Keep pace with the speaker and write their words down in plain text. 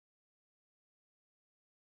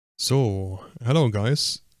So, hello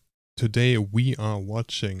guys. Today we are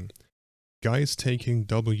watching guys taking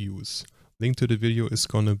W's. Link to the video is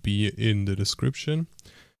gonna be in the description.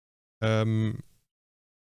 I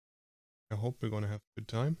hope we're gonna have a good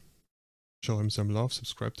time. Show him some love,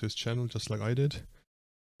 subscribe to his channel just like I did.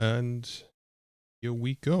 And here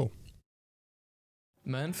we go.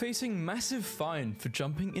 Man facing massive fine for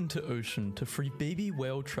jumping into ocean to free baby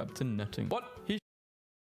whale trapped in netting. What?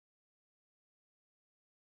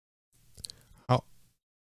 How?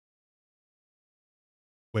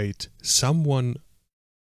 Wait.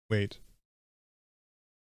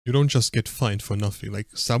 You don't just get fined for nothing. Like,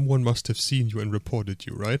 someone must have seen you and reported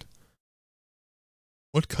you, right?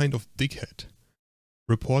 What kind of dickhead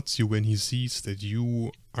reports you when he sees that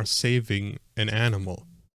you are saving an animal?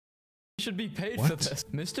 He should be paid What? for this.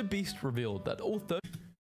 Mr. Beast revealed that all 30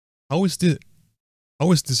 How is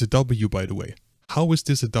this a W, by the way? How is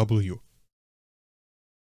this a W?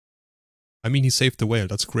 I mean, he saved the whale,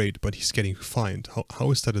 that's great, but he's getting fined. How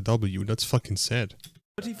is that a W? That's fucking sad.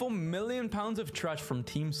 34 million pounds of trash from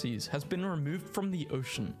Team Seas has been removed from the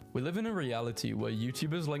ocean. We live in a reality where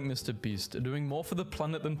YouTubers like Mr. Beast are doing more for the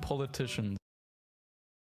planet than politicians.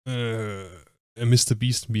 A Mr.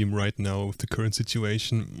 Beast meme right now with the current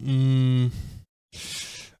situation.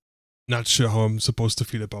 Not sure how I'm supposed to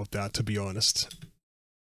feel about that, to be honest.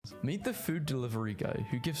 Meet the food delivery guy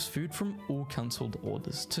who gives food from all cancelled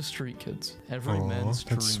orders to street kids. Every Aw, man's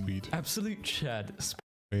dream. that's sweet. Absolute Chad.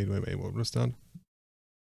 Wait, what was that?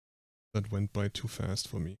 That went by too fast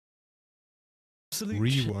for me. Absolute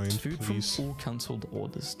Rewind, food please. from all cancelled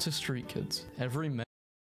orders to street kids. Every man.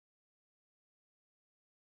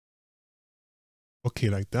 Okay,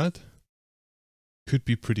 like that could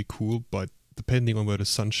be pretty cool, but depending on where the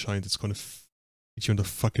sun shines, it's gonna hit you on the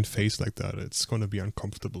fucking face like that. It's gonna be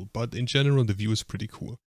uncomfortable. But in general, the view is pretty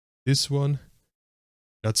cool. This one,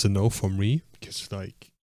 that's a no from me, because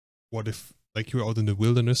like, what if like you're out in the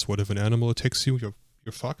wilderness? What if an animal attacks you?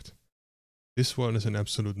 You're fucked. This one is an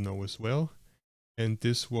absolute no as well, and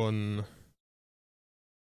this one,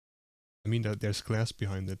 I mean that there's glass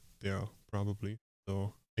behind it there probably,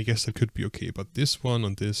 so I guess that could be okay, but this one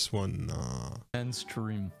and this one, nah. Man's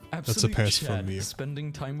dream. That's a pass Chad, from me.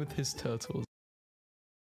 Spending time with his turtles.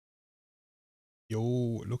 Yo,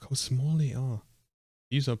 look how small they are.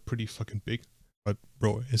 These are pretty fucking big, but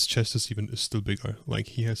bro, his chest is still bigger. Like,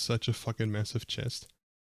 he has such a fucking massive chest.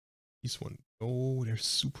 These one, oh, they're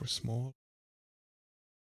super small.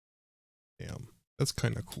 Damn, that's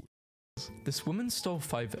kinda cool. This woman stole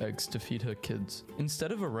 5 eggs to feed her kids.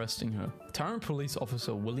 Instead of arresting her, Tarrant police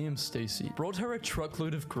officer William Stacy brought her a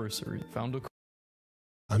truckload of groceries, found a...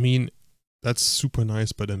 I mean, that's super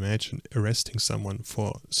nice, but imagine arresting someone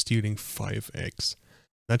for stealing 5 eggs.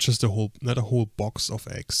 Not a whole box of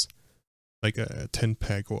eggs. Like a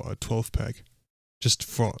 10-pack or a 12-pack. Just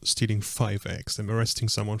for stealing 5 eggs. I'm arresting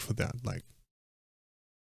someone for that, like...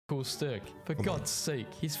 cool stick. For God's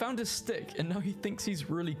sake, he's found a stick and now he thinks he's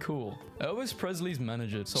really cool. Elvis Presley's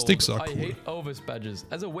manager told Sticks are cool. I hate Elvis badges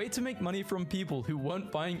as a way to make money from people who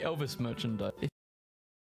weren't buying Elvis merchandise.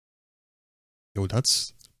 Yo,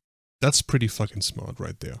 that's pretty fucking smart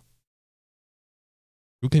right there.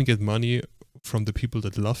 You can get money from the people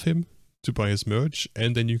that love him to buy his merch,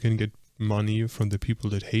 and then you can get money from the people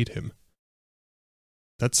that hate him.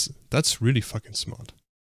 That's really fucking smart.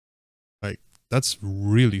 Like, that's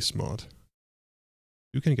really smart.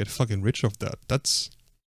 You can get fucking rich off that.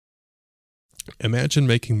 Imagine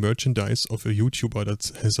making merchandise of a YouTuber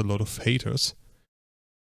that has a lot of haters.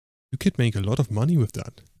 You could make a lot of money with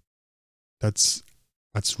that. That's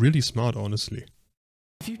really smart, honestly.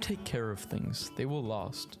 If you take care of things, they will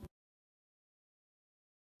last.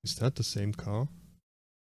 Is that the same car?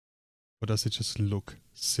 Or does it just look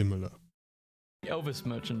similar? Elvis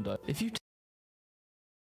merchandise. If you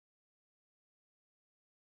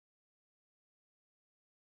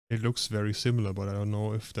It looks very similar, but I don't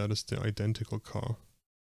know if that is the identical car,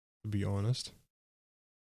 to be honest.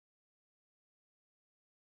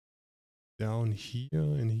 Down here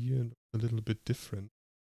and here, a little bit different.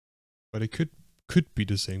 But it could be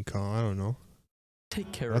the same car, I don't know.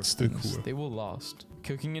 take care That's of still things, cool. they will last.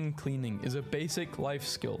 Cooking and cleaning is a basic life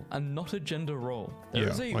skill and not a gender role. There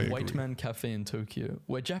is a I white agree. man cafe in Tokyo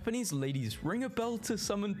where Japanese ladies ring a bell to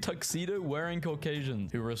summon tuxedo-wearing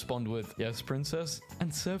Caucasians who respond with, "Yes, princess,"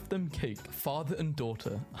 and serve them cake. Father and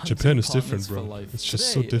daughter. Japan is hunting different, partners for bro. life. It's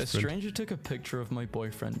just Today, so different. A stranger took a picture of my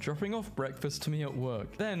boyfriend dropping off breakfast to me at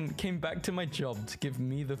work, then came back to my job to give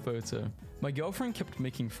me the photo. My girlfriend kept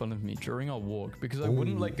making fun of me during our walk because I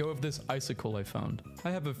wouldn't let go of this icicle I found. I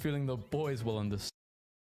have a feeling the boys will understand.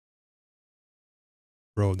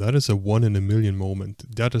 Bro, that is a 1 in a million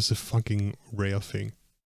moment. That is a fucking rare thing.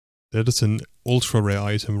 That is an ultra rare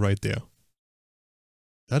item right there.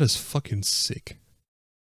 That is fucking sick.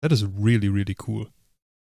 That is really, really cool.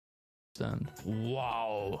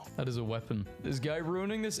 Wow, that is a weapon. This guy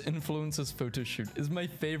ruining this influencer's photo shoot is my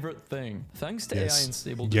favorite thing. Thanks to AI and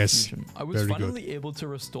Stable Diffusion, I was finally able to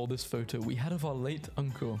restore this photo we had of our late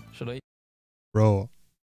uncle. Should I? Bro,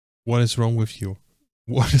 what is wrong with you?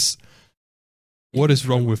 What is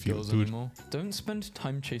wrong with you, dude? Anymore. Don't spend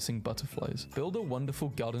time chasing butterflies. Build a wonderful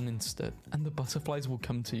garden instead, and the butterflies will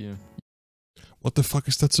come to you. What the fuck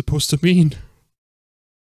is that supposed to mean?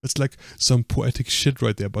 That's like some poetic shit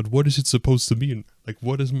right there, but what is it supposed to mean? Like,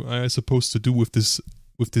 what is I supposed to do with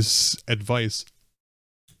this advice?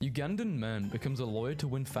 Ugandan man becomes a lawyer to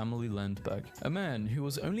win family land back. A man who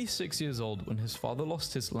was only 6 years old when his father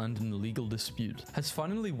lost his land in a legal dispute has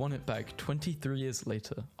finally won it back 23 years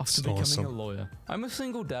later after becoming a lawyer. I'm a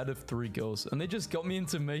single dad of 3 girls and they just got me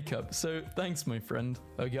into makeup, so thanks my friend.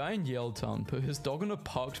 A guy in Yaletown put his dog on a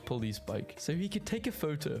parked police bike so he could take a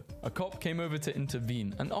photo. A cop came over to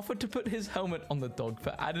intervene and offered to put his helmet on the dog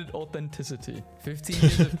for added authenticity. 15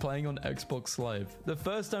 years of playing on Xbox Live. The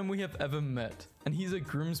first time we have ever met. And he's a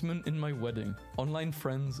groomsman in my wedding. Online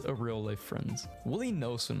friends are real life friends. Willie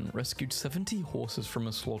Nelson rescued 70 horses from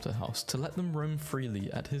a slaughterhouse to let them roam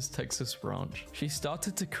freely at his Texas ranch. She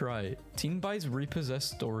started to cry. Teen buys repossessed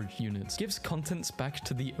storage units, gives contents back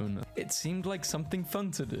to the owner. It seemed like something fun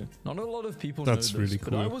to do. Not a lot of people know this, really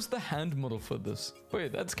cool. But I was the hand model for this.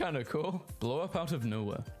 Wait, that's kinda cool. Blow up out of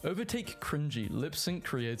nowhere. Overtake cringy lip sync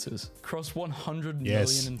creators. Cross 100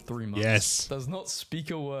 million in 3 months. Yes. Does not speak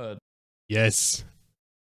a word. Yes.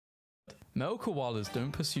 Male koalas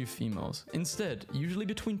don't pursue females. Instead, usually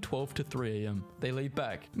between 12 to 3 AM, they lay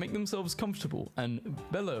back, make themselves comfortable, and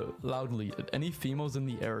bellow loudly at any females in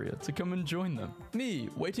the area to come and join them. Me,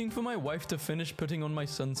 waiting for my wife to finish putting on my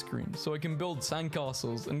sunscreen so I can build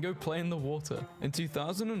sandcastles and go play in the water. In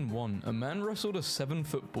 2001, a man wrestled a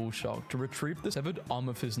 7-foot bull shark to retrieve the severed arm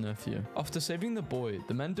of his nephew. After saving the boy,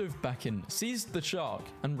 the man dove back in, seized the shark,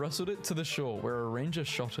 and wrestled it to the shore where a ranger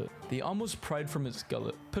shot it. The arm was pried from its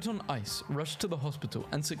gullet, put on ice, rushed to the hospital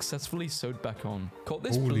and successfully sewed back on. Caught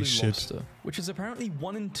this blue lobster, which is apparently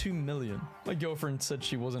 1 in 2 million. My girlfriend said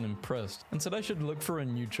she wasn't impressed and said I should look for a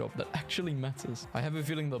new job that actually matters. I have a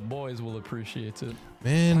feeling the boys will appreciate it.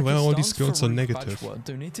 Man, well, all these girls are negative. Vaazkl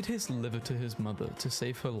donated his liver to his mother to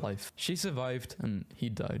save her life. She survived and he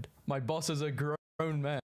died. My boss is a grown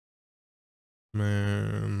man.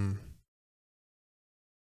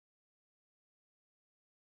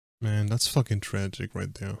 Man, that's fucking tragic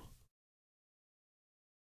right there.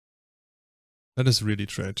 That is really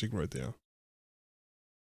tragic right there.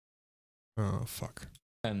 Oh, fuck.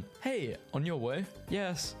 Hey, on your way?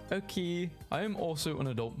 Yes, okay. I am also an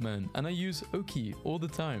adult man, and I use okay all the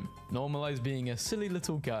time. Normalize being a silly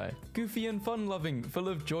little guy. Goofy and fun-loving, full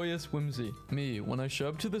of joyous whimsy. Me, when I show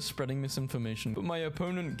up to the spreading misinformation, but my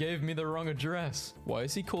opponent gave me the wrong address. Why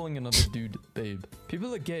is he calling another dude babe?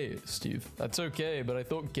 People are gay, Steve. That's okay, but I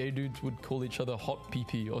thought gay dudes would call each other hot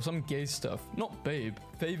pee-pee or some gay stuff, not babe.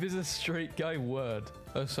 Babe is a straight guy word.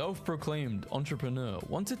 A self-proclaimed entrepreneur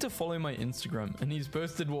wanted to follow my Instagram and he's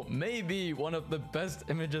posted what may be one of the best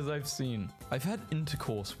images I've seen. I've had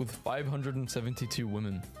intercourse with 572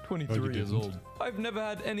 women, 23 years old. I've never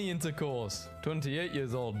had any intercourse. 28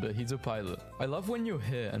 years old, but he's a pilot. I love when you're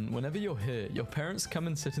here, and whenever you're here, your parents come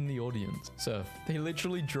and sit in the audience. Surf. They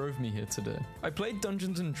literally drove me here today. I played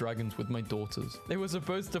Dungeons and Dragons with my daughters. They were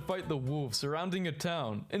supposed to fight the wolves surrounding a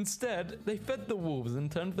town. Instead, they fed the wolves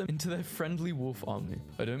and turned them into their friendly wolf army.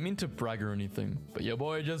 I don't mean to brag or anything, but your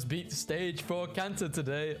boy just beat stage 4 cancer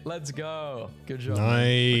today. Let's go. Good job.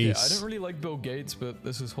 Nice. Okay, I don't really like Bill Gates, but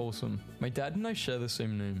this is wholesome. My dad and I share the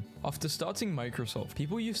same name. After starting Microsoft,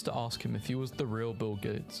 people used to ask him if he was the real Bill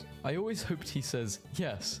Gates. I always hoped he says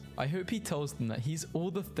yes. I hope he tells them that he's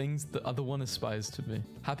all the things the other one aspires to be.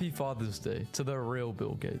 Happy Father's Day to the real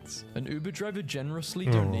Bill Gates. An Uber driver generously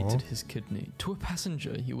donated his kidney to a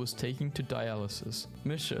passenger he was taking to dialysis.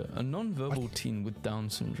 Misha, a non-verbal teen with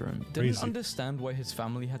Down syndrome, didn't understand why his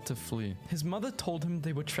family had to flee. His mother told him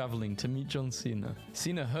they were traveling to meet John Cena.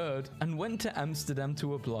 Cena heard and went to Amsterdam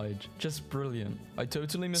to oblige. Just brilliant. I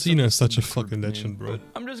totally misunderstood. Cena is such a fucking legend, bro.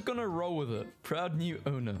 I'm just gonna roll with it. Proud new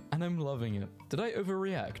owner, and I'm loving it. Did I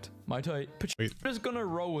overreact? Might I? Wait. I'm just gonna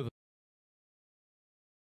roll with it.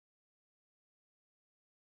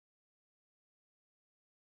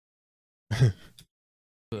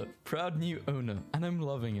 Proud new owner, and I'm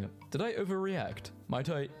loving it. Did I overreact? Might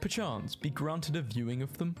I, perchance, be granted a viewing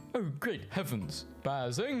of them? Oh, great heavens!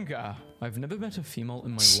 Bazinga! I've never met a female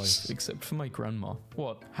in my life except for my grandma.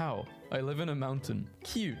 What? How? I live in a mountain.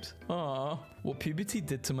 Cute. Ah. What puberty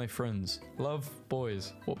did to my friends. Love,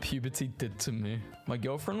 boys. What puberty did to me. My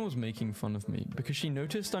girlfriend was making fun of me because she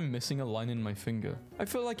noticed I'm missing a line in my finger. I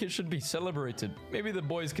feel like it should be celebrated. Maybe the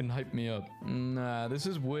boys can hype me up. Nah, this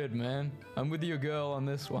is weird, man. I'm with your girl on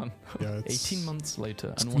this one. Yeah, 18 months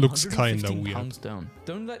later and looks 115 kinda weird. pounds down.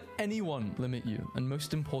 Don't let anyone limit you, and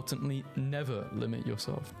most importantly, never limit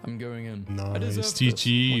yourself. I'm going in. I Nice, deserve this.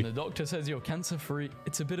 GG. When the doctor says you're cancer-free,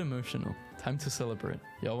 it's a bit emotional. Time to celebrate.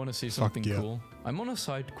 Y'all want to see something yeah. cool? I'm on a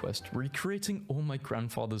side quest recreating all my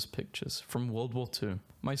grandfather's pictures from World War II.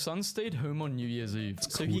 My son stayed home on New Year's Eve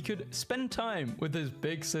so he could spend time with his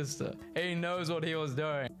big sister. He knows what he was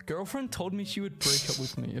doing. Girlfriend told me she would break up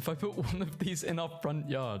with me if I put one of these in our front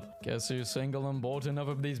yard. Guess who's single and bought enough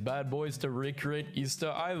of these bad boys to recreate Easter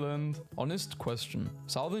Island? Honest question.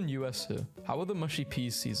 Southern US here. How are the mushy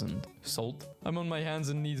peas seasoned? Salt? I'm on my hands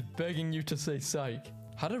and knees begging you to say psych.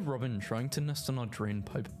 Had a robin trying to nest on our drain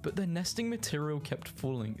pipe, but their nesting material kept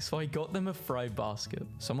falling, so I got them a fry basket.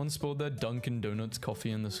 Someone spilled their Dunkin' Donuts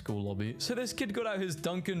coffee in the school lobby, so this kid got out his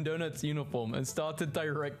Dunkin' Donuts uniform and started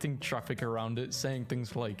directing traffic around it, saying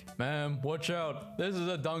things like, "Ma'am, watch out, this is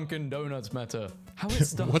a Dunkin' Donuts matter." How it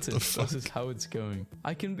started versus how it's going.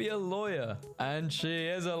 I can be a lawyer, and she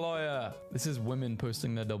is a lawyer. This is women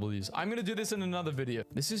posting their W's. I'm gonna do this in another video.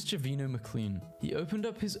 This is Javino McLean. He opened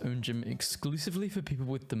up his own gym exclusively for people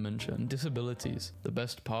with dementia and disabilities. The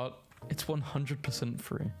best part, it's 100%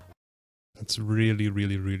 free. That's really,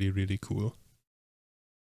 really, really, really cool.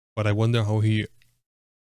 But I wonder how he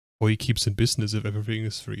keeps in business if everything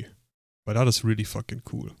is free. But that is really fucking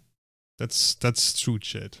cool. That's true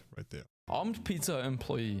chat right there. Armed pizza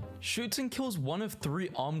employee shoots and kills one of 3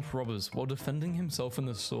 armed robbers while defending himself in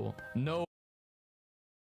the store. No.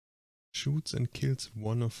 Shoots and kills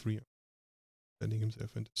one of 3, defending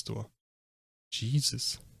himself in the store.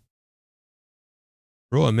 Jesus.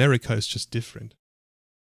 Bro, America is just different.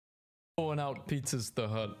 And out Pizza's The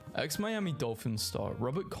Hut. Ex-Miami Dolphins star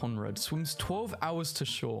Robert Conrad swims 12 hours to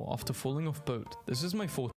shore after falling off boat. This is my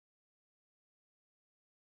 4th.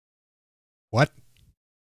 What?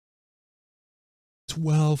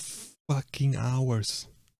 12 fucking hours.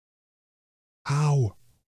 How?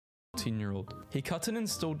 14-year-old. He cut and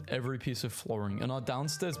installed every piece of flooring in our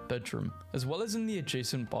downstairs bedroom, as well as in the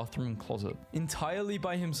adjacent bathroom and closet, entirely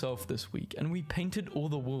by himself this week, and we painted all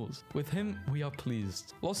the walls. With him, we are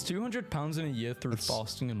pleased. Lost 200 pounds in a year through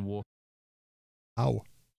fasting and walking. How?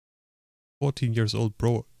 14 years old,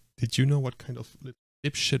 bro. Did you know what kind of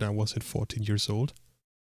dipshit I was at 14 years old?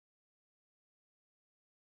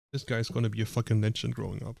 This guy's gonna be a fucking legend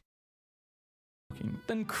growing up.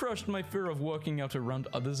 Then crushed my fear of working out around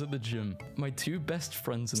others at the gym. My 2 best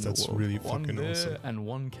friends in the world, really one fucking bear awesome. and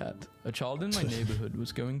 1 cat. A child in my neighborhood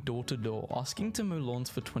was going door to door asking to mow lawns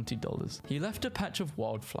for $20. He left a patch of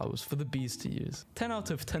wildflowers for the bees to use. 10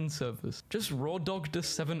 out of 10 service. Just raw dogged a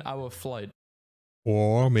 7-hour flight.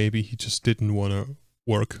 Or maybe he just didn't wanna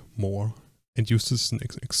work more and used this as an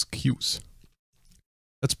excuse.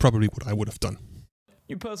 That's probably what I would have done.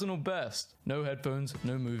 Your personal best. No headphones,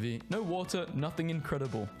 no movie, no water, nothing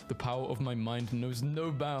incredible. The power of my mind knows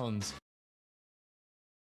no bounds.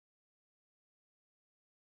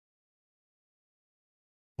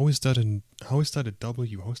 How is that a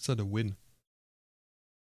W? How is that a win?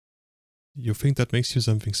 You think that makes you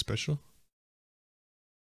something special?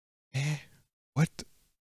 What?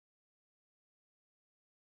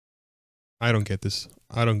 I don't get this.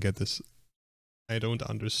 I don't get this. I don't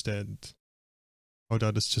understand. Oh,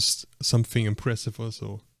 that is just something impressive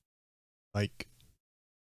also. Like,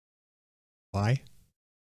 why?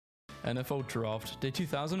 NFL Draft, day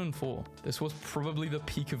 2004. This was probably the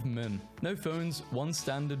peak of men. No phones, 1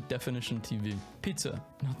 standard definition TV. Pizza,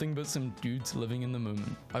 nothing but some dudes living in the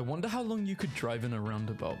moment. I wonder how long you could drive in a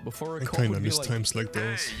roundabout before a I cop kinda would be miss like, times like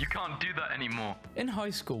those. "Hey, you can't do that anymore." In high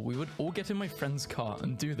school, we would all get in my friend's car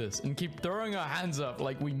and do this and keep throwing our hands up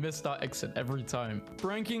like we missed our exit every time.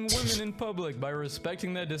 Pranking women in public by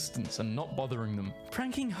respecting their distance and not bothering them.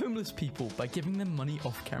 Pranking homeless people by giving them money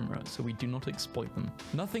off camera so we do not exploit them.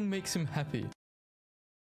 Nothing makes him happy.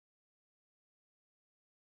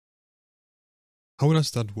 How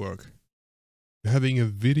does that work? You're having a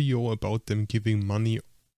video about them giving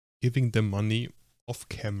them money off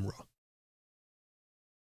camera.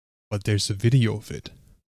 But there's a video of it.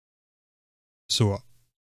 So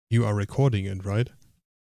you are recording it, right?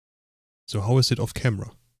 So how is it off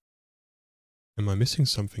camera? Am I missing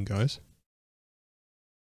something, guys?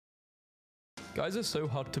 Guys are so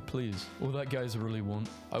hard to please. All that guys really want.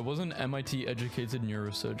 I was an MIT-educated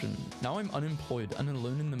neurosurgeon. Now I'm unemployed and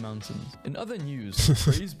alone in the mountains. In other news,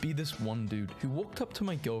 praise be this one dude who walked up to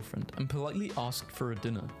my girlfriend and politely asked for a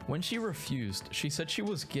dinner. When she refused, she said she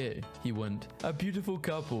was gay. He went, "A beautiful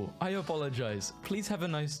couple. I apologize. Please have a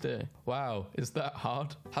nice day." Wow, is that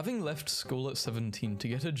hard? Having left school at 17 to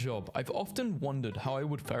get a job, I've often wondered how I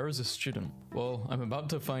would fare as a student. Well, I'm about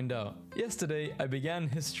to find out. Yesterday, I began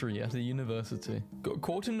history at a university. Got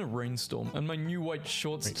caught in a rainstorm and my new white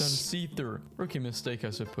shorts turned see-through. Rookie mistake,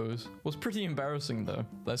 I suppose. Was pretty embarrassing though.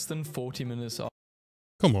 Less than 40 minutes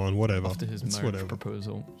Come on, whatever. after his marriage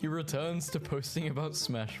proposal, he returns to posting about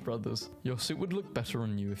Smash Brothers. Your suit would look better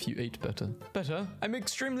on you if you ate better. Better? I'm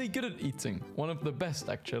extremely good at eating. One of the best,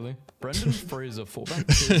 actually. Brendan Fraser fought back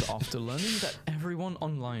tears after learning that everyone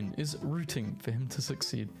online is rooting for him to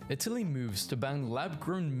succeed. Italy moves to ban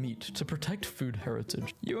lab-grown meat to protect food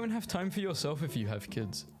heritage. You won't have time for yourself if you have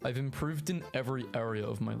kids. I've improved in every area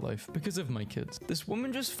of my life because of my kids. This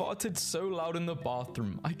woman just farted so loud in the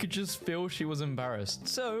bathroom, I could just feel she was embarrassed.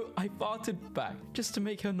 So I farted back, just to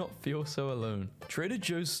make her not feel so alone. Trader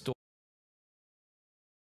Joe's store.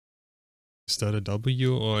 Is that a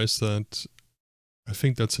W or is that... I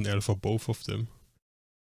think that's an L for both of them.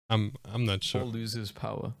 I'm not sure. Loses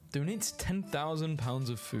power. Donates 10,000 pounds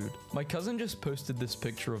of food. My cousin just posted this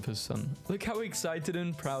picture of his son. Look how excited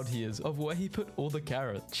and proud he is of where he put all the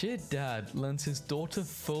carrots. Cheer dad learns his daughter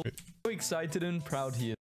full. How excited and proud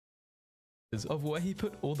he is of where he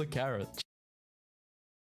put all the carrots.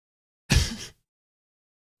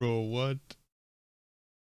 Bro, what?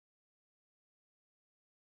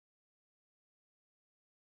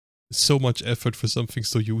 So much effort for something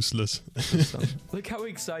so useless. Look how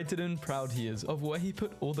excited and proud he is of where he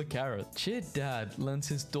put all the carrots. Cheer dad learns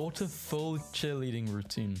his daughter full cheerleading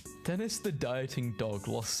routine. Dennis the dieting dog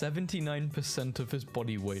lost 79% of his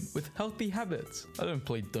body weight with healthy habits. I don't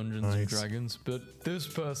play Dungeons and Dragons, but this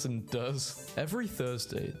person does. Every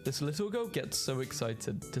Thursday, this little girl gets so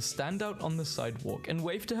excited to stand out on the sidewalk and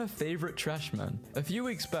wave to her favorite trash man. A few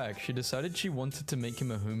weeks back, she decided she wanted to make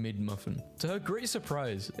him a homemade muffin. To her great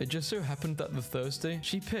surprise, it just so happened that the Thursday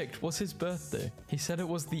she picked was his birthday. He said it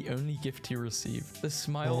was the only gift he received. The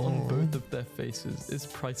smile on both of their faces is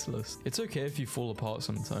priceless. It's okay if you fall apart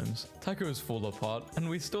sometimes. Tacos fall apart, and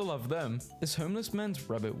we still love them. This homeless man's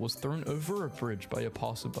rabbit was thrown over a bridge by a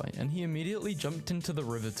passerby, and he immediately jumped into the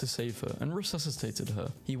river to save her and resuscitated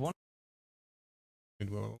her. He wanted...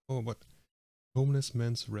 Oh, what? Homeless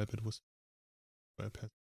man's rabbit was...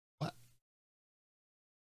 What?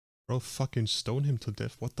 Bro, fucking stone him to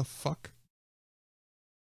death. What the fuck?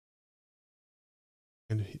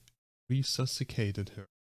 And he resuscitated her.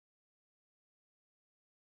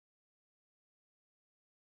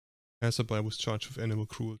 Passerby was charged with animal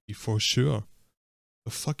cruelty for sure.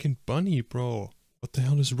 The fucking bunny, bro. What the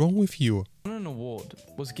hell is wrong with you? Won an award,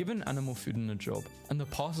 was given animal food in a job, and the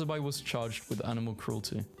passerby was charged with animal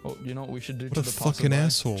cruelty. Well, you know what we should do to the passerby? Fucking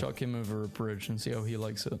asshole. Chuck him over a bridge and see how he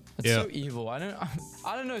likes it. It's so evil. I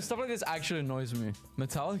don't know. Stuff like this actually annoys me.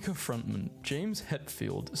 Metallica frontman James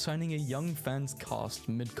Hetfield signing a young fan's cast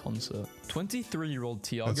mid-concert. 23-year-old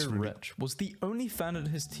Tiago Wretch was the only fan at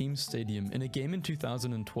his team's stadium in a game in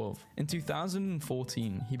 2012. In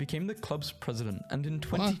 2014, he became the club's president, and in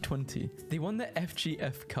 2020, they won the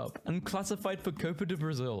FGF Cup and classified for Copa do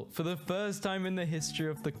Brazil for the first time in the history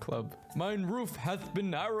of the club. Mine roof hath been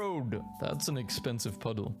narrowed. That's an expensive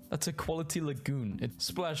puddle. That's a quality lagoon. It's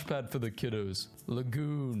splash pad for the kiddos.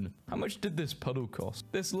 Lagoon. How much did this puddle cost?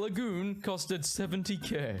 This lagoon costed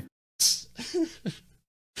 70k.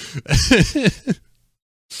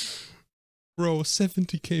 Bro,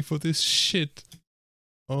 70k for this shit.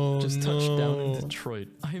 Oh, just touched down in Detroit.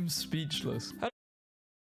 I am speechless.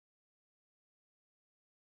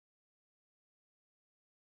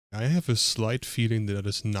 I have a slight feeling that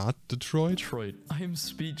is not Detroit. I am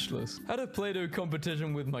speechless. Had a Play-Doh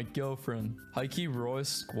competition with my girlfriend. Hikey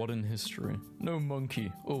rawest squad in history. No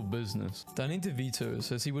monkey, all business. Danny DeVito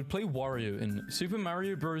says he would play Wario in Super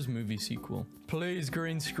Mario Bros. Movie sequel. Please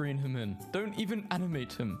green screen him in. Don't even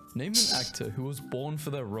animate him. Name an actor who was born for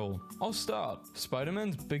their role. I'll start.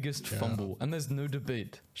 Spider-Man's biggest fumble, and there's no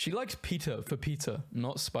debate. She likes Peter for Peter,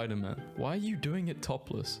 not Spider-Man. Why are you doing it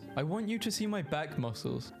topless? I want you to see my back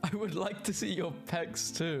muscles. I would like to see your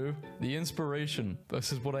pecs too. The inspiration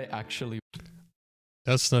versus what I actually...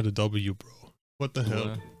 That's not a W, bro. What the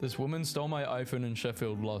hell? This woman stole my iPhone in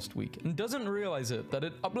Sheffield last week and doesn't realize that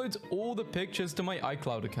it uploads all the pictures to my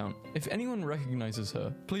iCloud account. If anyone recognizes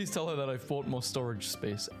her, please tell her that I've bought more storage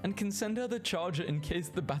space and can send her the charger in case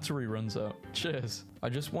the battery runs out. Cheers. I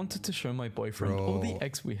just wanted to show my boyfriend all the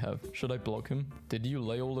ex we have. Should I block him? Did you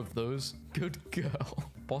lay all of those? Good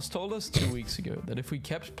girl. Boss told us 2 weeks ago that if we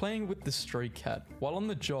kept playing with the stray cat while on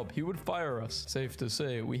the job, he would fire us. Safe to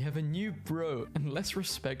say, we have a new bro and less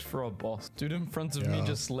respect for our boss. Dude in front of me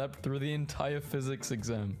just slept through the entire physics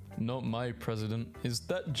exam. Not my president. Is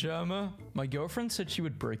that Germa? My girlfriend said she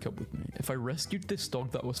would break up with me if I rescued this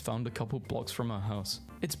dog that was found a couple blocks from our house.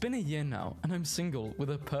 It's been a year now and I'm single with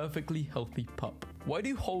a perfectly healthy pup. Why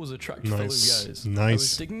do holes attract fellow guys? I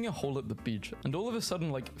was digging a hole at the beach and all of a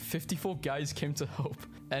sudden like 54 guys came to help.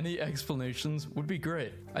 Any explanations would be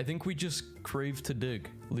great. I think we just craved to dig,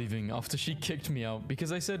 leaving after she kicked me out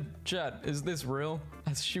because I said, "Chat, is this real?"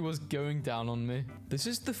 as she was going down on me. This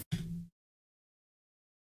is the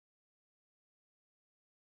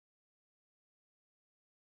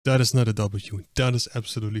That is not a W. That is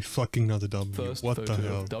absolutely fucking not a W. First what the photo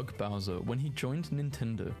hell? of Doug Bowser when he joined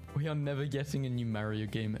Nintendo. We are never getting a new Mario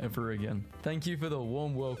game ever again. Thank you for the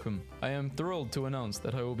warm welcome. I am thrilled to announce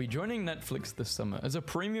that I will be joining Netflix this summer as a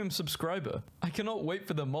premium subscriber. I cannot wait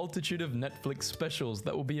for the multitude of Netflix specials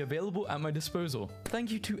that will be available at my disposal. Thank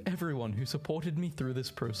you to everyone who supported me through this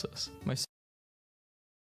process.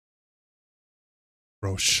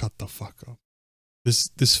 Bro, shut the fuck up.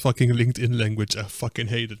 This fucking LinkedIn language, I fucking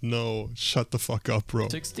hate it. No, shut the fuck up, bro.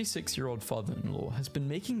 66-year-old father-in-law has been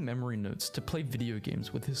making memory notes to play video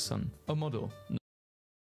games with his son, a model.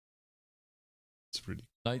 It's really...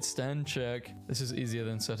 Nightstand check. This is easier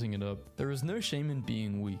than setting it up. There is no shame in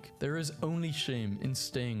being weak. There is only shame in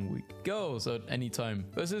staying weak. Girls at any time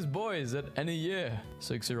versus boys at any year.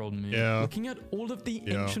 6-year-old me. Looking at all of the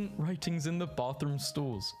ancient writings in the bathroom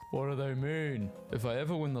stalls. What do they mean? If I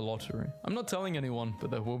ever win the lottery. I'm not telling anyone,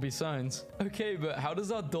 but there will be signs. Okay, but how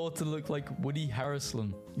does our daughter look like Woody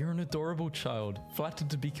Harrelson? You're an adorable child.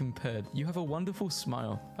 Flattered to be compared. You have a wonderful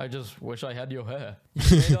smile. I just wish I had your hair.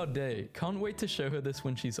 You made our day. Can't wait to show her this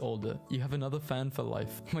when she's older. You have another fan for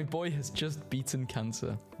life. My boy has just beaten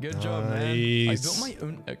cancer. Good job, man. I built my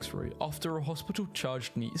own x-ray after a hospital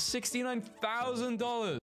charged me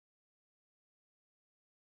 $69,000.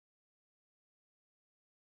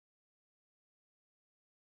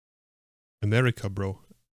 America, bro.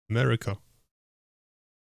 America.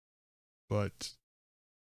 But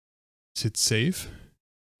is it safe?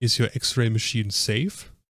 Is your x-ray machine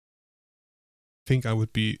safe? I think I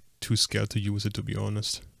would be too scared to use it, to be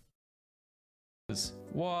honest.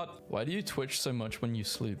 What? Why do you twitch so much when you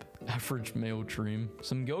sleep? Average male dream.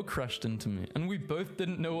 Some girl crashed into me and we both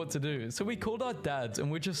didn't know what to do. So we called our dads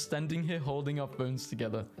and we're just standing here holding our phones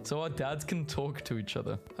together so our dads can talk to each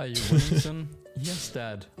other. Are you Williamson? Yes,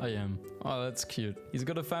 Dad, I am. Oh, that's cute. He's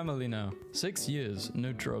got a family now. 6 years,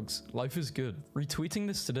 no drugs. Life is good. Retweeting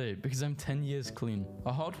this today because I'm 10 years clean.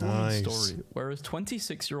 A heartwarming story, whereas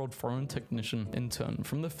 26-year-old foreign technician intern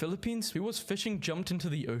from the Philippines who was fishing jumped into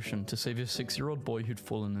the ocean to save his 6-year-old boy who'd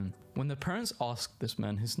fallen in. When the parents asked this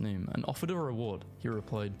man his name and offered a reward, he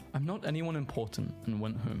replied, "I'm not anyone important," and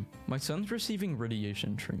went home. My son's receiving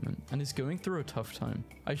radiation treatment and is going through a tough time.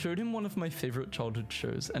 I showed him one of my favorite childhood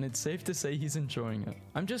shows and it's safe to say he's enjoying it.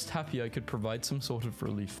 I'm just happy I could provide some sort of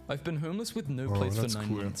relief. I've been homeless with no place for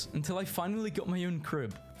 9 months until I finally got my own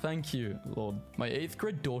crib. Thank you, Lord. My 8th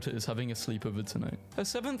grade daughter is having a sleepover tonight. Her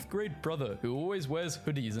 7th grade brother, who always wears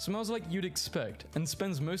hoodies and smells like you'd expect and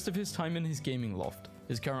spends most of his time in his gaming loft,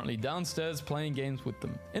 is currently downstairs playing games with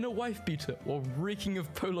them in a wife beater while reeking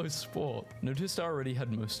of Polo Sport. Noticed I already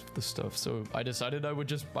had most of the stuff, so I decided I would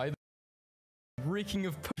just buy the reeking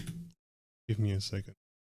of Give me a second.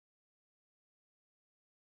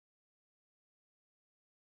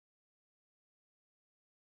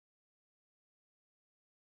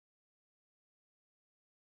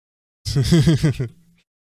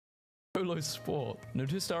 Polo Sport.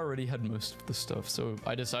 Noticed I already had most of the stuff, so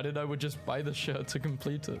I decided I would just buy the shirt to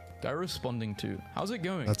complete it. Guy responding to, "How's it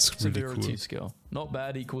going?" That's really Severity cool. scale. Not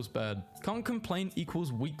bad equals bad. Can't complain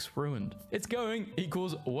equals weeks ruined. It's going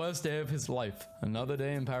equals worst day of his life. Another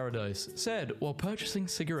day in paradise. Said while purchasing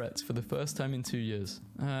cigarettes for the first time in 2 years.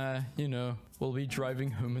 You know, we'll be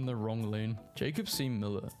driving home in the wrong lane. Jacob C.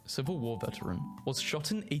 Miller, Civil War veteran, was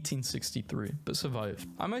shot in 1863 but survived.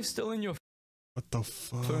 Am I still in your What the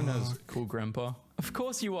fuck? phone as cool grandpa? Of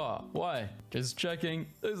course you are. Why? Just checking.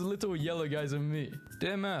 Those little yellow guys are me.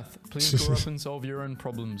 Dear math, please grow up and solve your own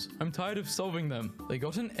problems. I'm tired of solving them. They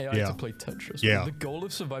got an AI to play Tetris with the goal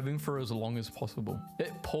of surviving for as long as possible.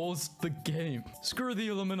 It paused the game. Screw the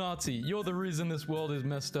Illuminati. You're the reason this world is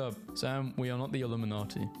messed up. Sam, we are not the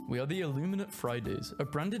Illuminati. We are the Illuminate Fridays, a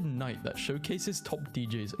branded night that showcases top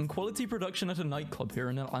DJs and quality production at a nightclub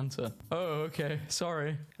here in Atlanta. Oh, okay.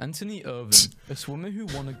 Sorry. Anthony Irvin, a swimmer who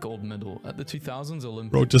won a gold medal at the 2000s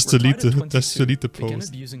Olympics. Bro, just delete the began post.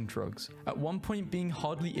 abusing drugs, at one point being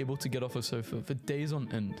hardly able to get off a sofa for days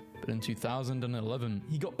on end. But in 2011,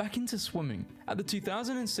 he got back into swimming. At the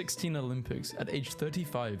 2016 Olympics, at age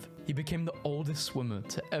 35, he became the oldest swimmer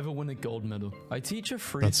to ever win a gold medal. I teach a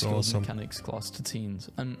free skilled mechanics class to teens,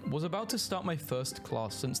 and was about to start my first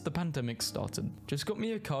class since the pandemic started. Just got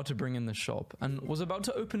me a car to bring in the shop, and was about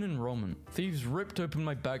to open enrollment. Thieves ripped open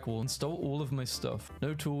my back wall and stole all of my stuff.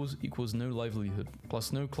 No tools equals no livelihood,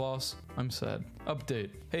 plus no class. I'm sad.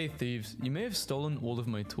 Update. Hey thieves, you may have stolen all of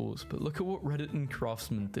my tools, but look at what Reddit and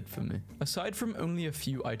Craftsman did for me. Aside from only a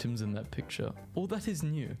few items in that picture, all that is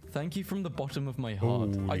new. Thank you from the bottom of my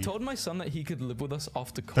heart. I told my son that he could live with us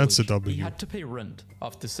after college. That's a W. He had to pay rent.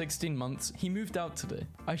 After 16 months, he moved out today.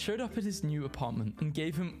 I showed up at his new apartment and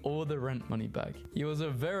gave him all the rent money back. He was a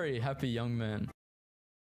very happy young man.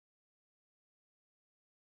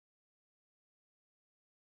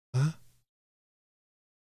 Huh?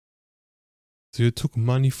 So you took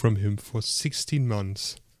money from him for 16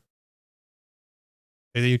 months.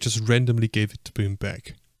 And then you just randomly gave it to him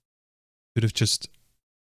back. Could have just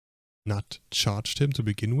not charged him to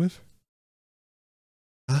begin with?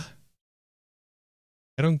 Huh?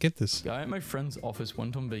 I don't get this. Guy at my friend's office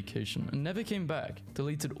went on vacation and never came back.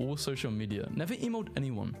 Deleted all social media, never emailed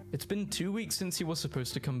anyone. It's been 2 weeks since he was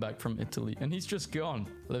supposed to come back from Italy and he's just gone.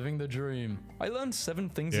 Living the dream. I learned 7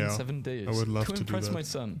 things in 7 days. I would love to do impress that. my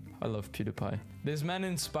son. I love PewDiePie. This man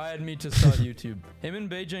inspired me to start YouTube. Him and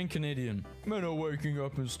Beijing Canadian. Men are waking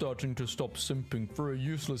up and starting to stop simping for a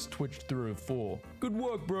useless Twitch 304. Good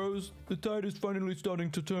work, bros. The tide is finally starting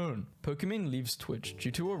to turn. Pokemon leaves Twitch due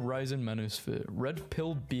to a rise in manosphere. Red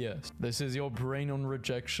pill BS. This is your brain on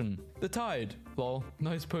rejection. The tide. Lol.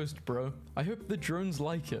 Nice post, bro. I hope the drones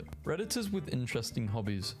like it. Redditors with interesting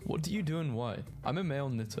hobbies. What do you do and why? I'm a male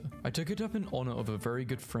knitter. I took it up in honor of a very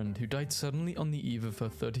good friend who died suddenly on the eve of her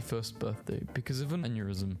 31st birthday because of an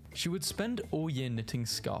aneurysm. She would spend all year knitting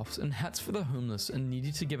scarves and hats for the homeless and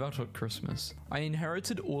needy to give out at Christmas. I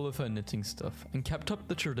inherited all of her knitting stuff and kept up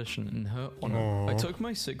the tradition in her honor. Aww. I took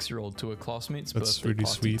my 6-year-old to a classmate's That's birthday really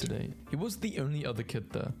party sweet. today. He was the only other kid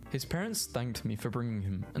there. His parents thanked me for bringing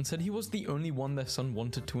him and said he was the only one their son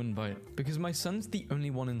wanted to invite because my son's the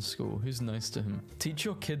only one in school who's nice to him. Teach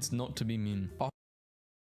your kids not to be mean.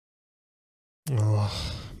 Oh,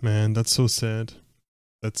 man, that's so sad.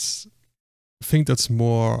 I think that's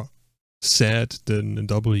more sad than a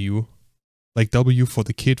W. Like W for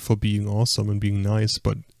the kid for being awesome and being nice,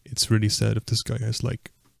 but it's really sad if this guy has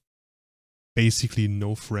like basically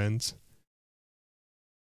no friends.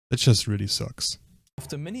 That just really sucks.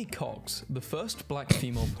 After Minnie Cox, the first black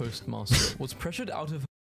female postmaster, was pressured out of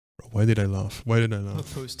Why did I laugh? Why did I her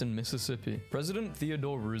laugh? post in Mississippi, President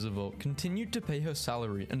Theodore Roosevelt continued to pay her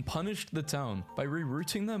salary and punished the town by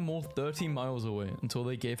rerouting them all 30 miles away until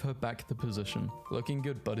they gave her back the position. Looking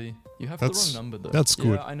good, buddy. You have the wrong number though. That's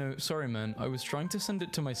good. Yeah, I know. Sorry, man. I was trying to send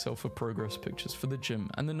it to myself for progress pictures for the gym,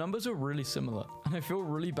 and the numbers are really similar, and I feel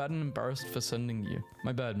really bad and embarrassed for sending you.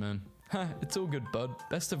 My bad, man. Ha, it's all good, bud.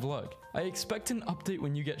 Best of luck. I expect an update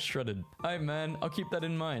when you get shredded. Alright, man, I'll keep that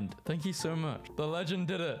in mind. Thank you so much. The legend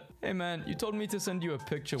did it. Hey, man, you told me to send you a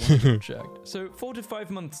picture when I got checked. So 4 to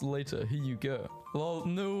 5 months later, here you go. Lol,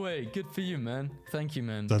 no way. Good for you, man. Thank you,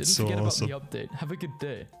 man. That's so Didn't forget awesome. about the update. Have a good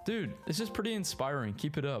day. Dude, this is pretty inspiring.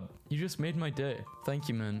 Keep it up. You just made my day. Thank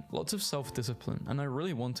you, man. Lots of self-discipline, and I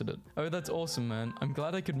really wanted it. Oh, that's awesome, man. I'm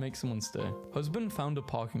glad I could make someone stay. Husband found a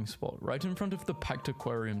parking spot right in front of the packed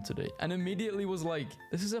aquarium today, and immediately was like,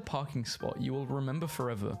 this is a parking spot you will remember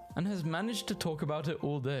forever, and has managed to talk about it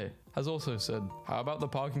all day. Has also said, how about the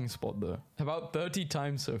parking spot though? About 30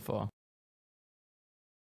 times so far.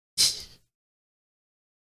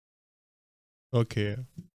 Okay.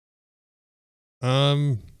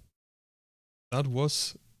 That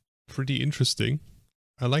was pretty interesting.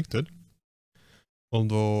 I liked it.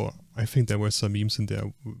 Although I think there were some memes in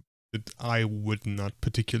there that I would not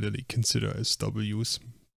particularly consider as W's,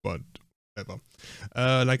 but whatever.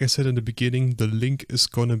 Like I said in the beginning, the link is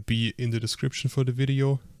gonna be in the description for the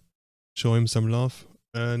video. Show him some love,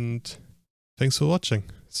 and thanks for watching.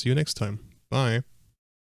 See you next time. Bye.